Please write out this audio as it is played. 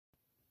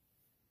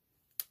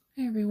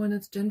Hey everyone,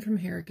 it's Jen from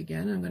Herrick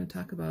again. I'm going to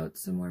talk about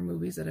some more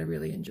movies that I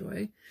really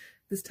enjoy.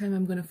 This time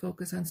I'm going to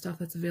focus on stuff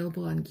that's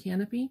available on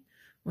Kanopy,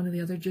 one of the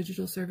other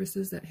digital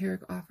services that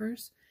Herrick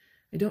offers.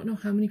 I don't know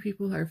how many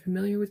people are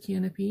familiar with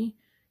Kanopy.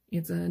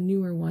 It's a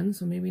newer one,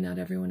 so maybe not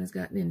everyone has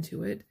gotten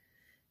into it.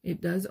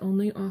 It does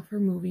only offer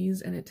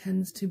movies, and it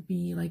tends to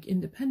be like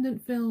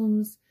independent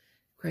films,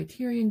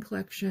 Criterion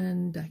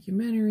Collection,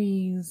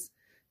 documentaries,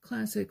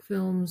 classic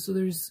films, so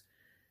there's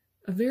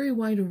a very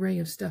wide array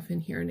of stuff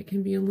in here, and it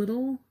can be a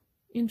little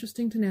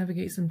interesting to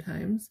navigate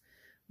sometimes,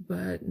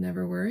 but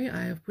never worry,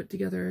 I have put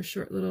together a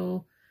short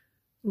little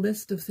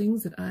list of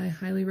things that I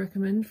highly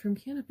recommend from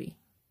Kanopy.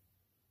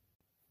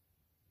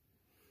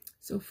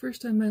 So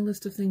first on my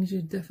list of things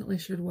you definitely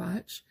should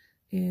watch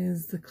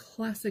is the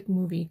classic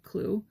movie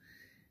Clue.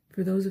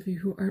 For those of you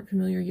who aren't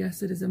familiar,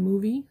 yes, it is a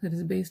movie that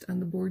is based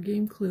on the board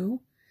game Clue,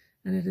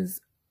 and it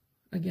is,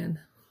 again,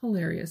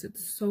 hilarious.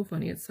 It's so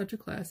funny. It's such a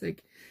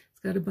classic.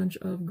 It's got a bunch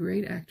of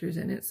great actors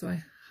in it, so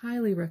I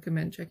highly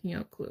recommend checking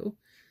out Clue.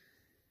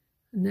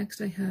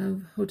 Next I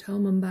have Hotel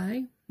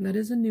Mumbai. That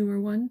is a newer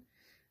one,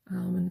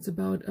 and it's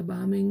about a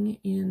bombing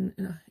in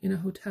a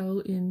hotel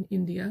in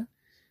India.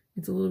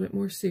 It's a little bit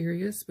more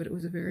serious, but it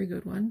was a very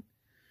good one.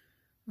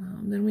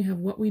 Then we have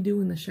What We Do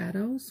in the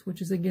Shadows,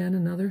 which is again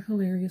another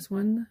hilarious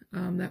one.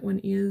 That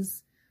one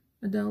is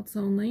adults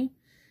only,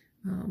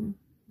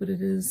 but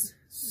it is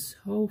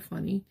so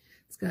funny.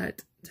 It's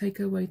got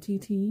Taika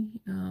Waititi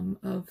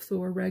of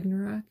Thor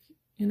Ragnarok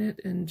in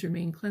it, and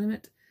Jermaine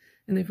Clement,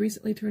 and they've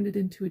recently turned it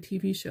into a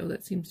TV show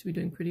that seems to be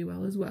doing pretty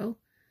well as well.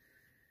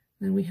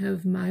 Then we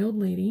have My Old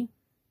Lady.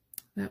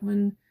 That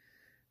one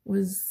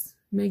was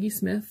Maggie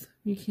Smith.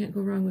 You can't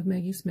go wrong with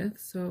Maggie Smith,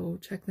 so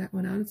check that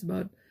one out. It's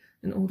about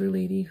an older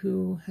lady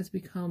who has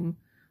become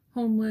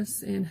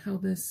homeless and how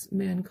this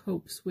man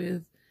copes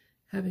with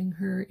having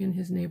her in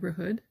his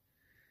neighborhood.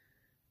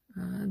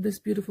 This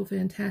Beautiful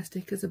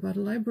Fantastic is about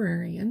a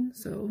librarian,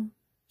 so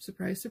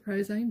surprise,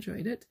 surprise, I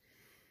enjoyed it.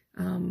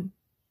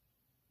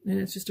 And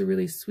it's just a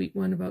really sweet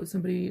one about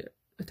somebody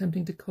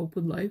attempting to cope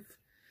with life.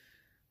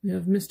 We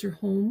have Mr.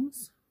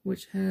 Holmes,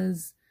 which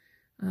has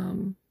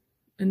an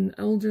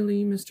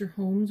elderly Mr.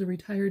 Holmes, a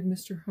retired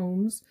Mr.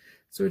 Holmes,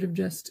 sort of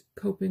just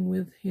coping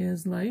with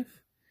his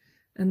life.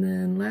 And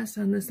then last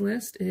on this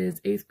list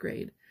is 8th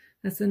Grade.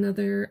 That's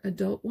another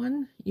adult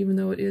one, even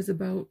though it is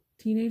about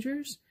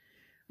teenagers.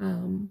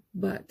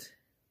 But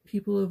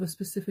people of a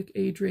specific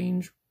age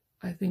range,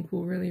 I think,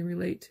 will really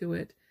relate to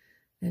it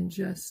and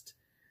just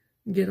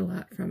get a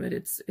lot from it.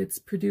 It's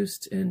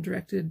produced and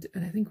directed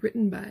and I think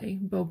written by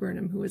Bo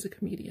Burnham, who is a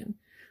comedian.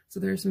 So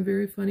there are some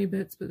very funny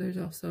bits, but there's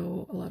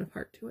also a lot of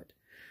heart to it.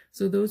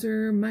 So those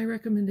are my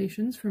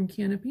recommendations from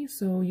Kanopy.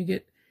 So you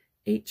get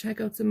 8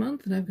 checkouts a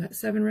month, and I've got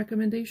 7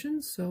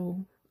 recommendations,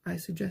 so I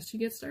suggest you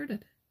get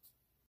started.